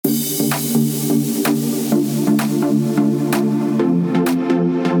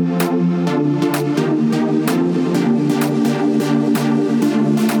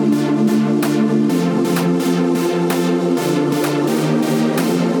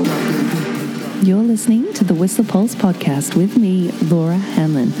You're listening to the Whistler Pulse podcast with me, Laura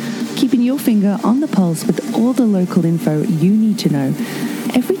Hanlon, keeping your finger on the pulse with all the local info you need to know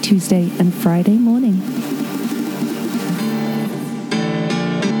every Tuesday and Friday morning.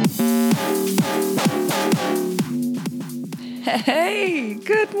 Hey,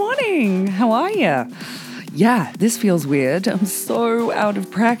 good morning. How are you? Yeah, this feels weird. I'm so out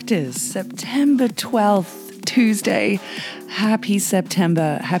of practice. September 12th, Tuesday. Happy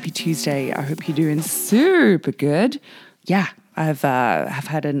September. Happy Tuesday. I hope you're doing super good. Yeah, I've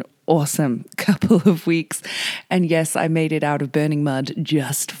had an awesome couple of weeks. And yes, I made it out of burning mud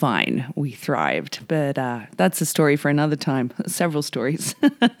just fine. We thrived. But that's a story for another time. Several stories.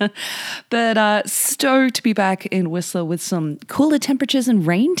 But stoked to be back in Whistler with some cooler temperatures and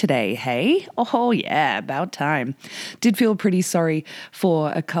rain today, hey? Oh, yeah, about time. Did feel pretty sorry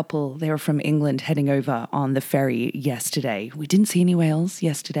for a couple. They were from England heading over on the ferry yesterday. We didn't see any whales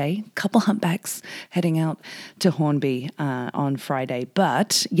yesterday. Couple humpbacks heading out to Hornby on Friday.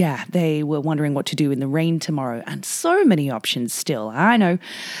 But yeah, they were wondering what to do in the rain tomorrow, and so many options still. I know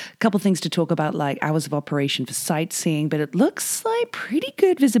a couple things to talk about, like hours of operation for sightseeing, but it looks like pretty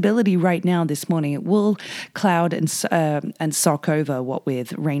good visibility right now this morning. It will cloud and sock over, what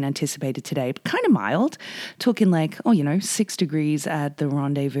with rain anticipated today, but kind of mild, talking like, 6 degrees at the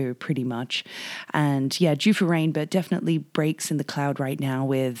rendezvous pretty much. And yeah, due for rain, but definitely breaks in the cloud right now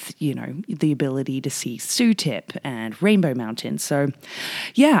with, the ability to see Sioux Tip and Rainbow Mountain. So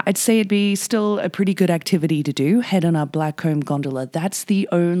yeah, I'd say it'd be still a pretty good activity to do. Head on our Blackcomb gondola. That's the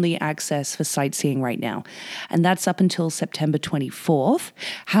only access for sightseeing right now. And that's up until September 24th.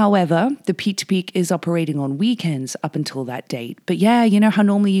 However, the Peak to Peak is operating on weekends up until that date. But yeah, you know how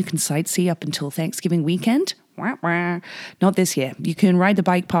normally you can sightsee up until Thanksgiving weekend? Not this year. You can ride the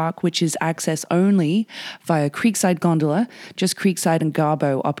bike park, which is access only via Creekside Gondola, just Creekside and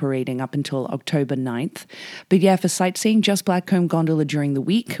Garbo operating up until October 9th. But yeah, for sightseeing, just Blackcomb Gondola during the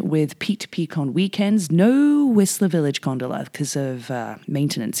week with Peak to Peak on weekends. No Whistler Village Gondola because of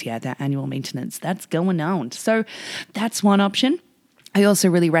maintenance. Yeah, that annual maintenance. That's going on. So that's one option. I also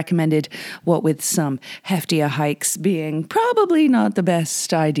really recommended what with some heftier hikes being probably not the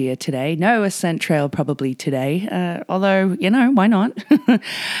best idea today. No ascent trail probably today, although, why not?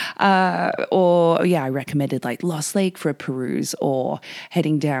 I recommended like Lost Lake for a peruse, or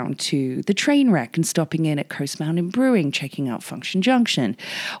heading down to the train wreck and stopping in at Coast Mountain Brewing, checking out Function Junction.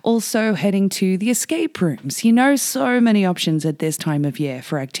 Also heading to the escape rooms. So many options at this time of year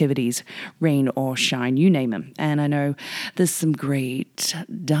for activities, rain or shine, you name them. And I know there's some great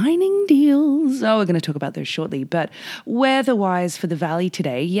dining deals. We're going to talk about those shortly. But weather-wise for the valley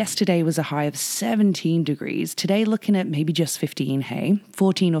today, yesterday was a high of 17 degrees. Today looking at maybe just 15,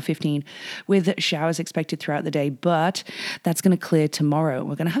 14 or 15, with showers expected throughout the day. But that's going to clear tomorrow.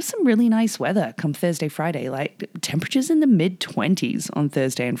 We're going to have some really nice weather come Thursday, Friday, like temperatures in the mid-20s on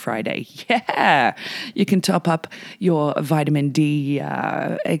Thursday and Friday. Yeah, you can top up your vitamin D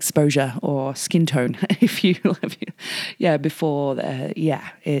exposure or skin tone before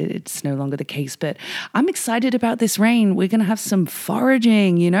it's no longer the case. But I'm excited about this rain. We're going to have some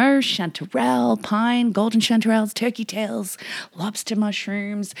foraging, chanterelle, pine, golden chanterelles, turkey tails, lobster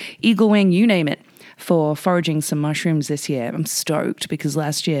mushrooms, eagle wing, you name it, for foraging some mushrooms this year. I'm stoked because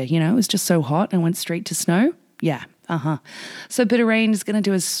last year, it was just so hot and went straight to snow. Yeah. So a bit of rain is going to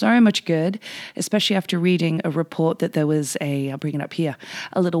do us so much good, especially after reading a report that there was I'll bring it up here,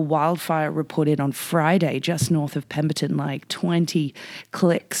 a little wildfire reported on Friday just north of Pemberton, like 20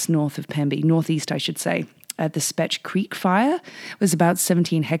 clicks north of Pemby, northeast I should say. At the Sept Creek fire. It was about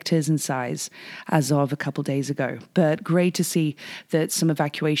 17 hectares in size as of a couple days ago. But great to see that some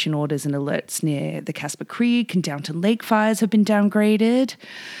evacuation orders and alerts near the Casper Creek and Downton Lake fires have been downgraded.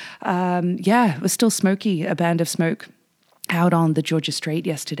 It was still smoky, a band of smoke out on the Georgia Strait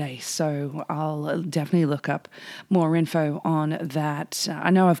yesterday. So I'll definitely look up more info on that. I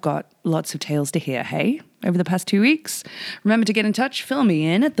know I've got lots of tales to hear, hey? Over the past 2 weeks. Remember to get in touch, fill me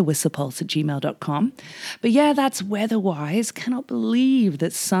in at thewhistlepulse@gmail.com. But yeah, that's weather-wise. Cannot believe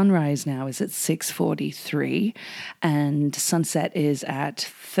that sunrise now is at 6:43 and sunset is at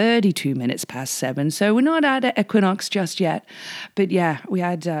 32 minutes past 7. So we're not at an equinox just yet. But yeah, we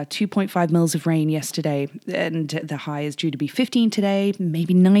had 2.5 mils of rain yesterday, and the high is due to be 15 today,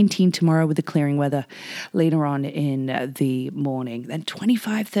 maybe 19 tomorrow with the clearing weather later on in the morning. Then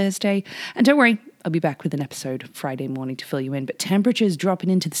 25 Thursday. And don't worry, I'll be back with an episode Friday morning to fill you in. But temperatures dropping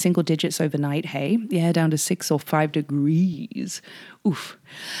into the single digits overnight, hey? Yeah, down to 6 or 5 degrees. Oof.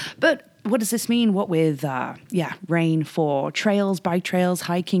 But what does this mean? What with, rain for trails, bike trails,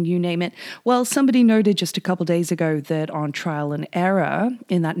 hiking, you name it? Well, somebody noted just a couple days ago that on trial and error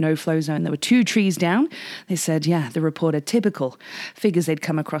in that no-flow zone, there were 2 trees down. They said, the reporter, typical, figures they'd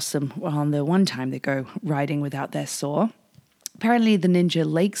come across them on the one time they go riding without their saw. Apparently, the Ninja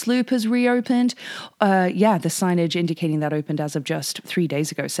Lakes Loop has reopened. The signage indicating that opened as of just 3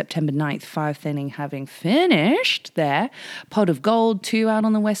 days ago, September 9th, 5 thinning having finished there. Pot of Gold, 2 out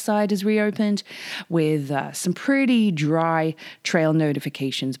on the west side, has reopened with some pretty dry trail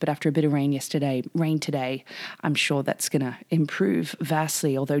notifications. But after a bit of rain today, I'm sure that's going to improve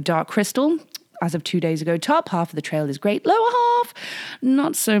vastly. Although Dark Crystal, as of 2 days ago, top half of the trail is great. Lower half,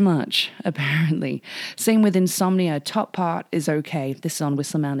 not so much, apparently. Same with Insomnia. Top part is okay. This is on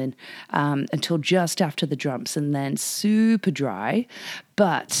Whistler Mountain until just after the jumps, and then super dry.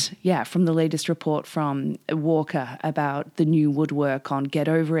 But from the latest report from Walker about the new woodwork on Get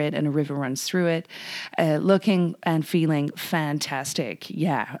Over It and a river runs through it, looking and feeling fantastic.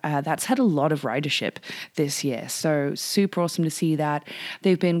 That's had a lot of ridership this year. So super awesome to see that.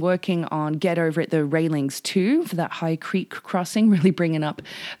 They've been working on Get Over It, the railings too, for that High Creek crossing, really bringing up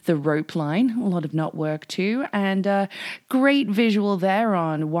the rope line. A lot of knot work too. And great visual there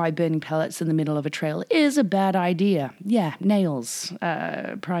on why burning pellets in the middle of a trail is a bad idea. Nails.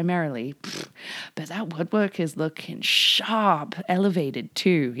 Primarily, but that woodwork is looking sharp, elevated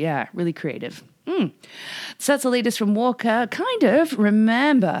too. Really creative. So that's the latest from Walker. Kind of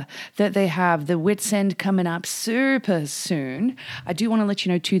remember that they have the Wits End coming up super soon. I do want to let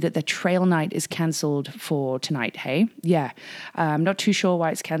you know too that the trail night is cancelled for tonight. Hey, I'm not too sure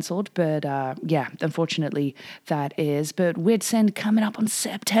why it's cancelled, but unfortunately that is. But Wits End coming up on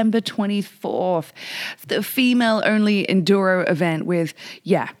September 24th, the female-only enduro event with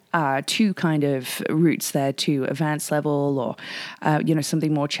 2 kind of routes there to advanced level or,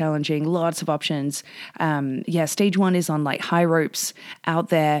 something more challenging. Lots of options. Stage 1 is on like high ropes out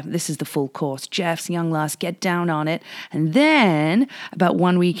there. This is the full course. Jeff's Young Last, get down on it. And then about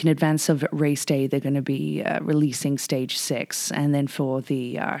 1 week in advance of race day, they're going to be releasing stage 6. And then for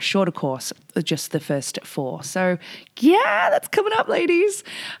the shorter course, just the first 4. So that's coming up, ladies.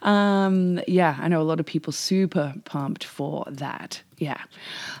 I know a lot of people super pumped for that.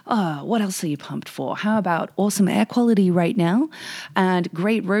 What else are you pumped for? How about awesome air quality right now and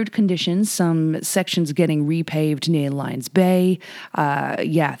great road conditions? Some sections getting repaved near Lions Bay.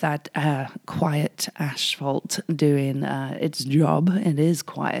 That quiet asphalt doing its job. It is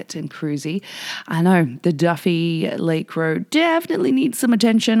quiet and cruisy. I know the Duffy Lake Road definitely needs some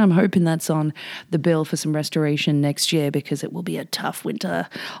attention. I'm hoping that's on the bill for some restoration next year because it will be a tough winter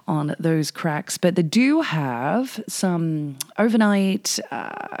on those cracks. But they do have some overnight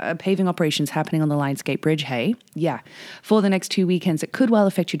paving operations happening on the Lionsgate Bridge. For the next 2 weekends, it could well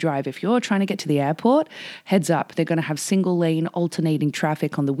affect your drive. If you're trying to get to the airport, heads up, they're going to have single lane alternating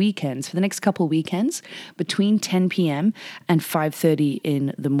traffic on the weekends for the next couple of weekends between 10 p.m. and 5:30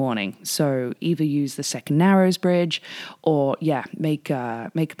 in the morning. So either use the Second Narrows Bridge or make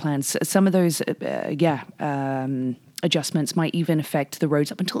plans. Some of those adjustments might even affect the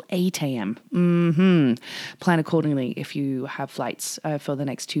roads up until 8 a.m. Plan accordingly if you have flights for the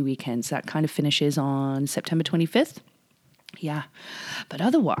next 2 weekends. That kind of finishes on September 25th. But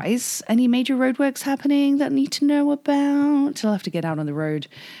otherwise, any major roadworks happening that I need to know about? I'll have to get out on the road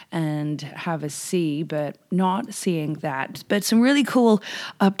and have a see, but not seeing that. But some really cool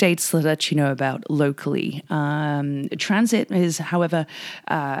updates to let you know about locally. Transit is, however,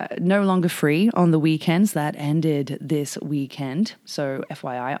 no longer free on the weekends. That ended this weekend. So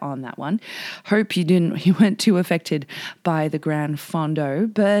FYI on that one. Hope you weren't too affected by the Grand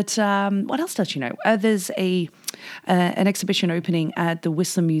Fondo. But what else does you know? There's an exhibition opening at the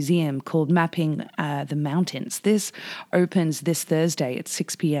Whistler Museum called Mapping the Mountains. This opens this Thursday at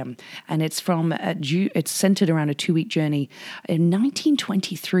 6 p.m. and it's it's centered around a 2-week journey in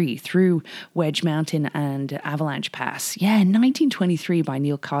 1923 through Wedge Mountain and Avalanche Pass. 1923 by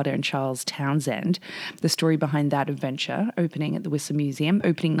Neil Carter and Charles Townsend. The story behind that adventure opening at the Whistler Museum,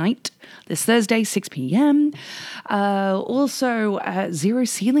 opening night this Thursday, 6 p.m. Also, Zero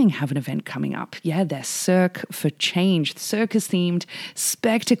Ceiling have an event coming up. Their Cirque for Change, circus-themed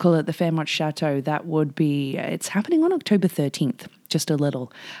spectacle at the Fairmont Chateau. That would be, it's happening on October 13th, just a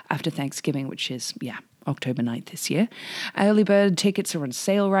little after Thanksgiving, which is, October 9th this year. Early bird tickets are on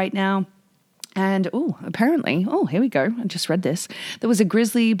sale right now. And apparently, here we go. I just read this. There was a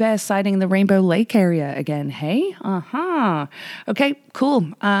grizzly bear sighting in the Rainbow Lake area again. Hey, okay, cool.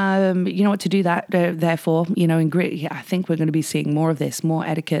 You know what to do that therefore. I think we're going to be seeing more of this, more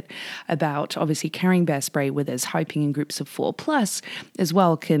etiquette about obviously carrying bear spray with us, hyping in groups of 4 plus as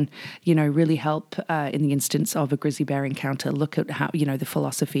well can really help in the instance of a grizzly bear encounter. Look at how the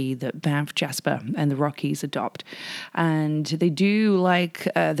philosophy that Banff, Jasper, and the Rockies adopt, and they do like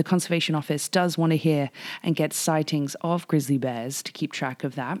the Conservation Office does want to hear and get sightings of grizzly bears to keep track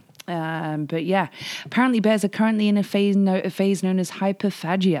of that. But yeah, apparently bears are currently in a phase known as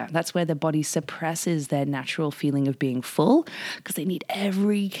hyperphagia. That's where their body suppresses their natural feeling of being full because they need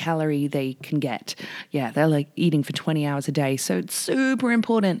every calorie they can get. Yeah, they're like eating for 20 hours a day. So it's super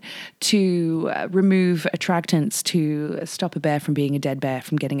important to remove attractants to stop a bear from being a dead bear,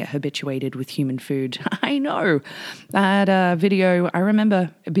 from getting it habituated with human food. I know. That video, I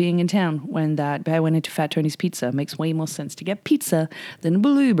remember being in town when that bear went into Fat Tony's Pizza. Makes way more sense to get pizza than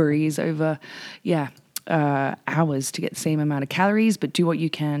blueberries over, hours to get the same amount of calories, but do what you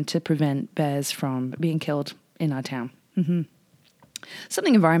can to prevent bears from being killed in our town.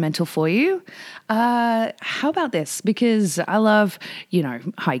 Something environmental for you. How about this? Because I love,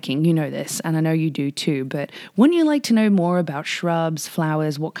 hiking, this, and I know you do too, but wouldn't you like to know more about shrubs,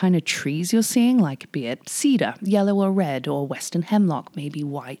 flowers, what kind of trees you're seeing, like be it cedar, yellow or red, or western hemlock, maybe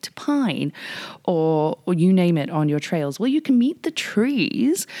white pine, or you name it on your trails? Well, you can meet the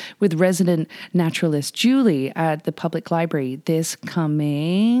trees with resident naturalist Julie at the public library this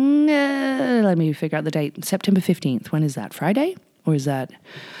coming, let me figure out the date, September 15th. When is that? Friday? Or is that,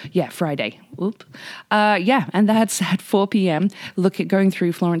 Friday. And that's at 4 p.m. Look at going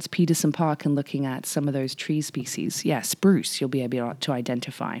through Florence Peterson Park and looking at some of those tree species. Yeah, spruce you'll be able to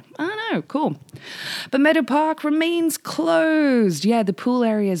identify. I know, cool. But Meadow Park remains closed. Yeah, the pool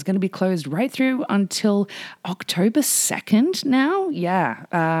area is going to be closed right through until October 2nd now. Yeah,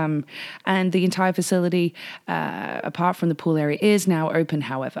 and the entire facility, apart from the pool area, is now open,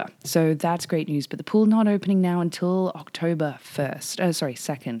 however. So that's great news. But the pool not opening now until October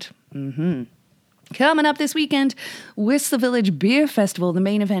 2nd. Coming up this weekend, Whistler Village Beer Festival, the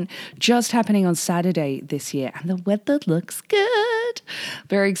main event just happening on Saturday this year. And the weather looks good.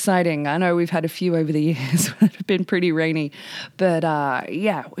 Very exciting. I know we've had a few over the years that have been pretty rainy. But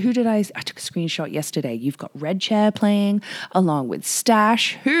who did I took a screenshot yesterday. You've got Red Chair playing along with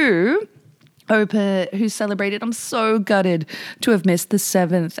Stash, who celebrated. I'm so gutted to have missed the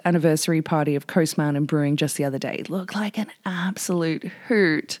 7th anniversary party of Coast Mountain Brewing just the other day. It looked like an absolute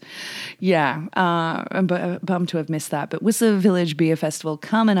hoot. Yeah, I'm bummed to have missed that. But Whistler Village Beer Festival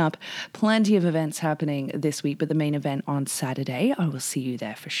coming up. Plenty of events happening this week, but the main event on Saturday. I will see you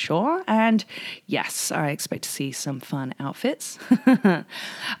there for sure. And yes, I expect to see some fun outfits.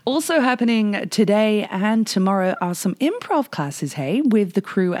 Also happening today and tomorrow are some improv classes, with the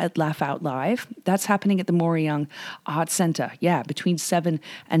crew at Laugh Out Live. That's happening at the Maury Young Arts Centre. Yeah, between 7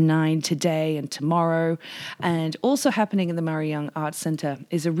 and 9 today and tomorrow. And also happening in the Maury Young Arts Centre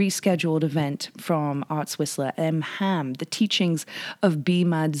is a rescheduled event from Arts Whistler, Ham, the teachings of Be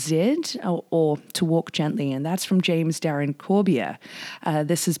Mad Zid, or To Walk Gently. And that's from James Darren Corbier.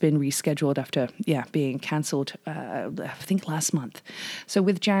 This has been rescheduled after, being cancelled, I think last month. So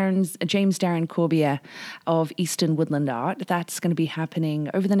with James Darren Corbier of Eastern Woodland Art, that's going to be happening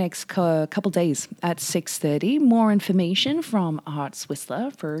over the next couple days at 6:30. More information from Arts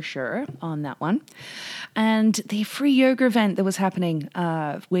Whistler for sure on that one. And the free yoga event that was happening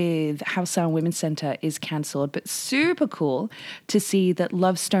with House Sound Women's Centre is cancelled, but super cool to see that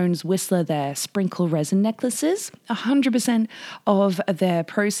Love Stones Whistler there sprinkle resin necklaces. 100% of their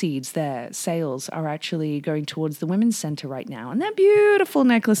proceeds, their sales, are actually going towards the Women's Centre right now. And they're beautiful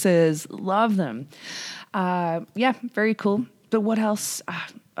necklaces. Love them. Very cool. But what else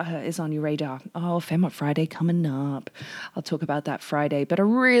is on your radar? Fairmont Friday coming up. I'll talk about that Friday. But I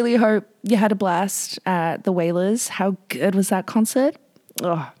really hope you had a blast at the Whalers. How good was that concert?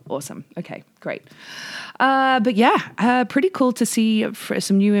 Oh, awesome. Okay, great. Pretty cool to see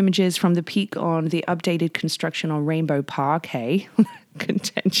some new images from the peak on the updated construction on Rainbow Park. Hey,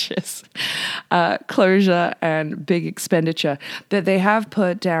 contentious closure and big expenditure that they have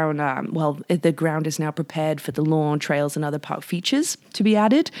put down. The ground is now prepared for the lawn, trails, and other park features to be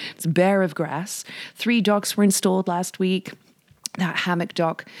added. It's bare of grass. 3 docks were installed last week. that hammock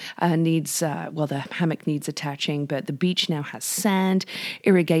dock the hammock needs attaching, but the beach now has sand.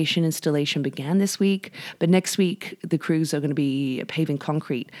 Irrigation installation began this week, but next week the crews are going to be paving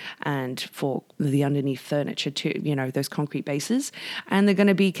concrete and for the underneath furniture too, those concrete bases. And they're going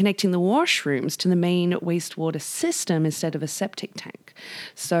to be connecting the washrooms to the main wastewater system instead of a septic tank.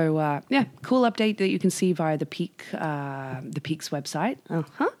 So, cool update that you can see via the Peak's website.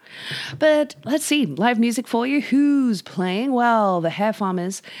 But let's see, live music for you. Who's playing? Well, the Hair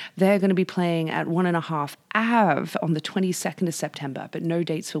Farmers, they're going to be playing at 1.5 Ave on the 22nd of September, but no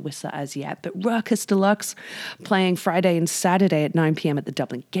dates for Whistler as yet. But Ruckus Deluxe playing Friday and Saturday at 9 p.m. at the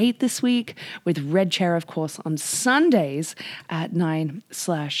Dublin Gate this week, with Red Chair, of course, on Sundays at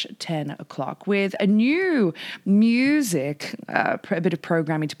 9/10 o'clock, with a new music, a bit of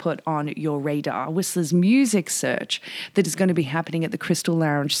programming to put on your radar. Whistler's Music Search that is going to be happening at the Crystal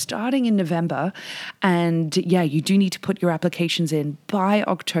Lounge starting in November. And you do need to put your applications in by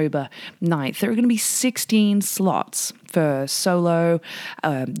October 9th. There are going to be 16 slots for solo,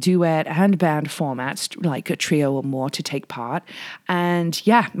 duet, and band formats, like a trio or more, to take part. And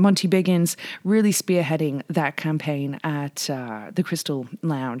Monty Biggins really spearheading that campaign at the Crystal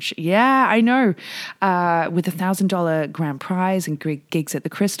Lounge. Yeah, I know. With a $1,000 grand prize and gigs at the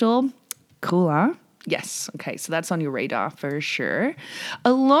Crystal. Cool, huh? Yes. Okay. So that's on your radar for sure.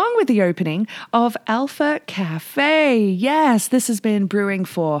 Along with the opening of Alpha Cafe. Yes, this has been brewing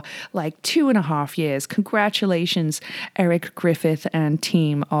for like 2.5 years. Congratulations, Eric Griffith and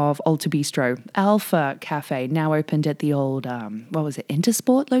team of Alta Bistro. Alpha Cafe now opened at the old,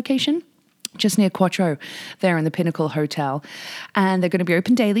 Intersport location? Just near Quattro, there in the Pinnacle Hotel. And they're going to be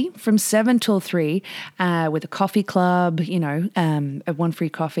open daily from 7 till 3 with a coffee club, one free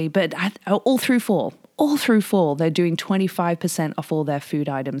coffee. But all through fall, they're doing 25% off all their food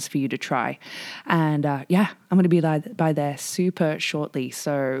items for you to try. And I'm going to be by there super shortly.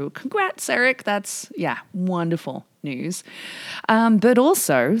 So congrats, Eric. That's, wonderful news. But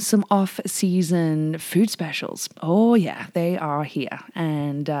also some off-season food specials. Oh, yeah, they are here.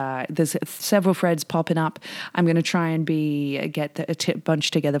 And there's several threads popping up. I'm going to try and get a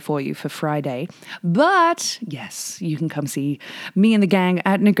bunch together for you for Friday. But, yes, you can come see me and the gang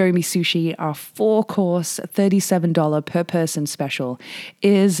at Nagomi Sushi. Our 4-course, $37 per person special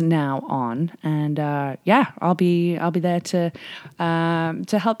is now on. And, I'll be there to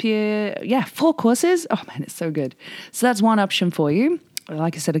help you. 4 courses. Oh, man, it's so good. So that's one option for you.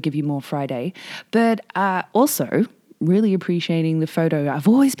 Like I said, I'll give you more Friday. But also, really appreciating the photo. I've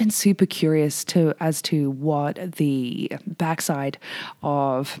always been super curious as to what the backside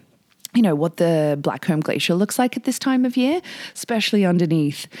of what the Blackcomb Glacier looks like at this time of year, especially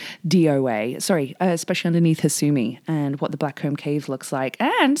underneath especially underneath Hasumi, and what the Blackcomb Cave looks like.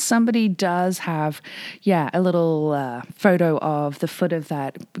 And somebody does have, a little photo of the foot of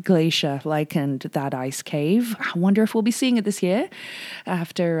that glacier likened that ice cave. I wonder if we'll be seeing it this year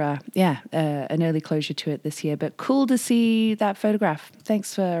after, an early closure to it this year. But cool to see that photograph.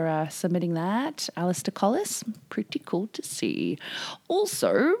 Thanks for submitting that, Alistair Collis. Pretty cool to see.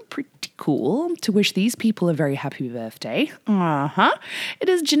 Also, pretty cool to wish these people a very happy birthday. It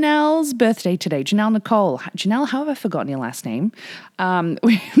is Janelle's birthday today. Janelle Nicole. Janelle, how have I forgotten your last name?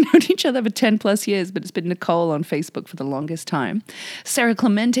 We've known each other for 10 plus years, but it's been Nicole on Facebook for the longest time. Sarah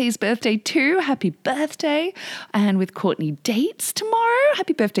Clemente's birthday too. Happy birthday. And with Courtney dates tomorrow.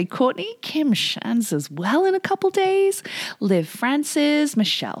 Happy birthday, Courtney. Kim Shans as well in a couple days. Liv Francis,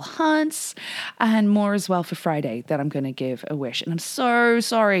 Michelle Hunts, and more as well for Friday that I'm going to give a wish. And I'm so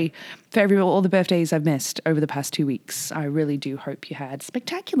sorry for all the birthdays I've missed over the past 2 weeks. I really do hope you had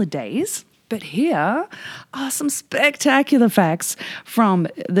spectacular days. But here are some spectacular facts from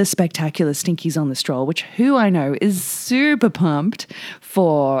the spectacular Stinkies on the Stroll, who I know is super pumped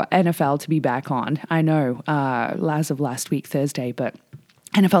for NFL to be back on. I know, as of last week, Thursday, but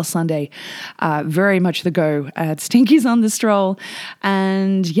NFL Sunday, very much the go at Stinkies on the Stroll.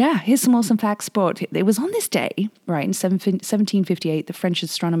 And here's some awesome facts. Sport. It was on this day, right, in 1758, the French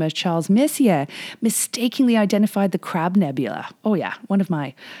astronomer Charles Messier mistakenly identified the Crab Nebula. Oh yeah, one of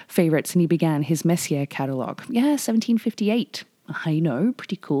my favorites. And he began his Messier catalog. 1758. I know,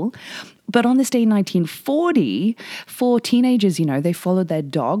 pretty cool. But on this day in 1940, 4 teenagers, they followed their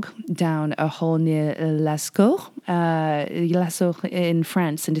dog down a hole near Lascaux in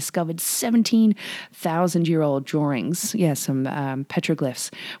France, and discovered 17,000-year-old drawings. Some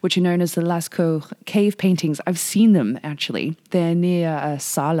petroglyphs, which are known as the Lascaux cave paintings. I've seen them, actually. They're near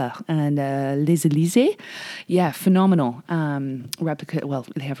Sala and Les Élysées. Phenomenal replica. Well,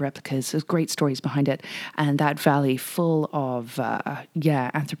 they have replicas. There's great stories behind it. And that valley full of,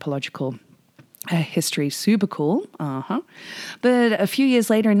 anthropological History, super cool. But a few years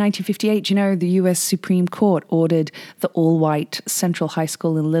later in 1958, the U.S. Supreme Court ordered the all-white Central High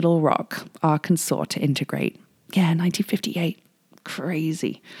School in Little Rock, Arkansas, to integrate. Yeah, 1958.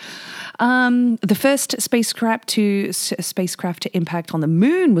 Crazy. The first spacecraft to impact on the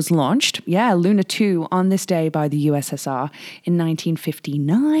moon was launched. Yeah, Luna 2 on this day by the USSR in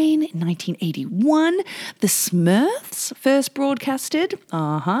 1959. In 1981, the Smurfs first broadcasted.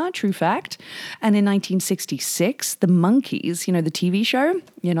 True fact. And in 1966, the Monkees, the TV show,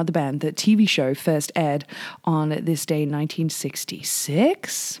 not the band, the TV show first aired on this day in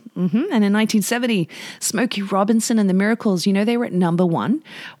 1966. And in 1970, Smokey Robinson and the Miracles, they were at number one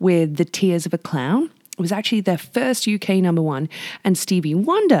with The Tears of a Clown. It was actually their first UK number one. And Stevie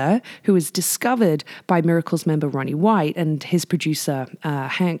Wonder, who was discovered by Miracles member Ronnie White and his producer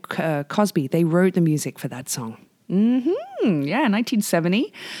Hank Cosby, they wrote the music for that song.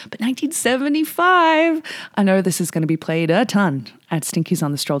 1970. But 1975, I know this is going to be played a ton at Stinkies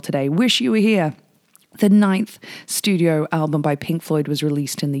on the Stroll today. Wish You Were Here. The 9th studio album by Pink Floyd was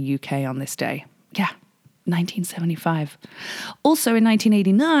released in the UK on this day. Yeah, 1975. Also in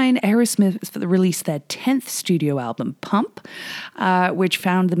 1989, Aerosmith released their 10th studio album, Pump, which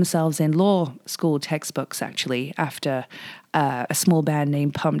found themselves in law school textbooks, actually, after a small band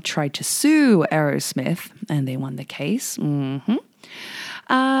named Pump tried to sue Aerosmith, and they won the case.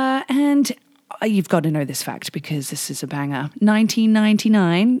 And you've got to know this fact because this is a banger.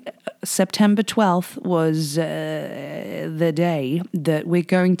 1999, September 12th was the day that we're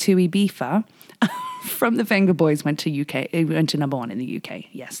going to Ibiza. From the Venga Boys went to number one in the UK.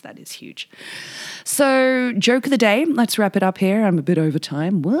 Yes, that is huge. So, joke of the day. Let's wrap it up here. I'm a bit over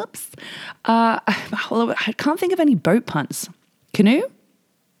time. Whoops. I can't think of any boat puns. Canoe?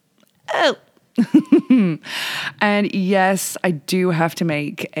 Oh. And yes, I do have to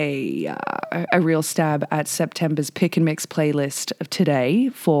make a real stab at September's pick and mix playlist of today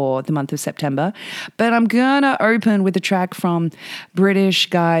for the month of September. But I'm gonna open with a track from British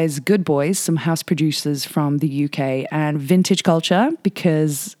guys Good Boys, some house producers from the UK, and Vintage Culture,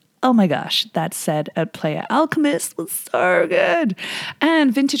 because oh my gosh, that set at Player Alchemist was so good.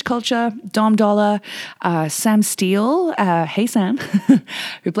 And Vintage Culture, Dom Dollar, Sam Steele, hey Sam,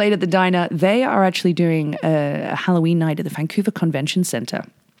 who played at the diner, they are actually doing a Halloween night at the Vancouver Convention Centre,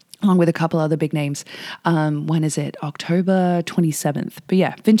 along with a couple other big names. When is it? October 27th. But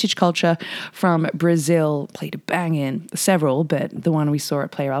yeah, Vintage Culture from Brazil played a bang in several, but the one we saw at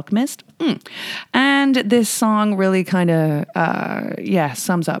Player Alchemist. And this song really kind of,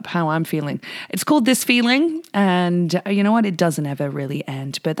 sums up how I'm feeling. It's called This Feeling, and you know what? It doesn't ever really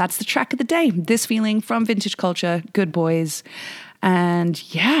end, but that's the track of the day. This Feeling from Vintage Culture, Good Boys. And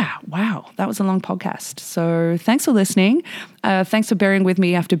yeah, wow, that was a long podcast. So thanks for listening. Thanks for bearing with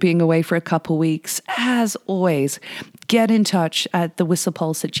me after being away for a couple weeks. As always, get in touch at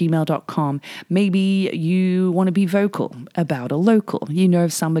thewhistlepulse@gmail.com. Maybe you want to be vocal about a local. You know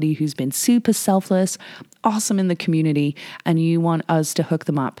of somebody who's been super selfless, awesome in the community, and you want us to hook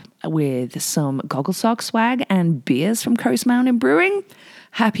them up with some goggle sock swag and beers from Coast Mountain Brewing.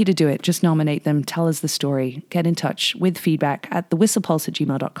 Happy to do it. Just nominate them. Tell us the story. Get in touch with feedback at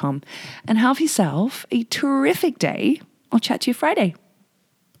thewhistlepulse@gmail.com. And have yourself a terrific day. I'll chat to you Friday.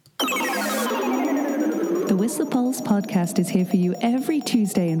 The Whistler Pulse podcast is here for you every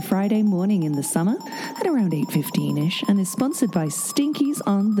Tuesday and Friday morning in the summer at around 8:15ish and is sponsored by Stinkies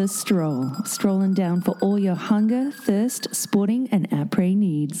on the Stroll. Strolling down for all your hunger, thirst, sporting and après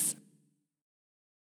needs.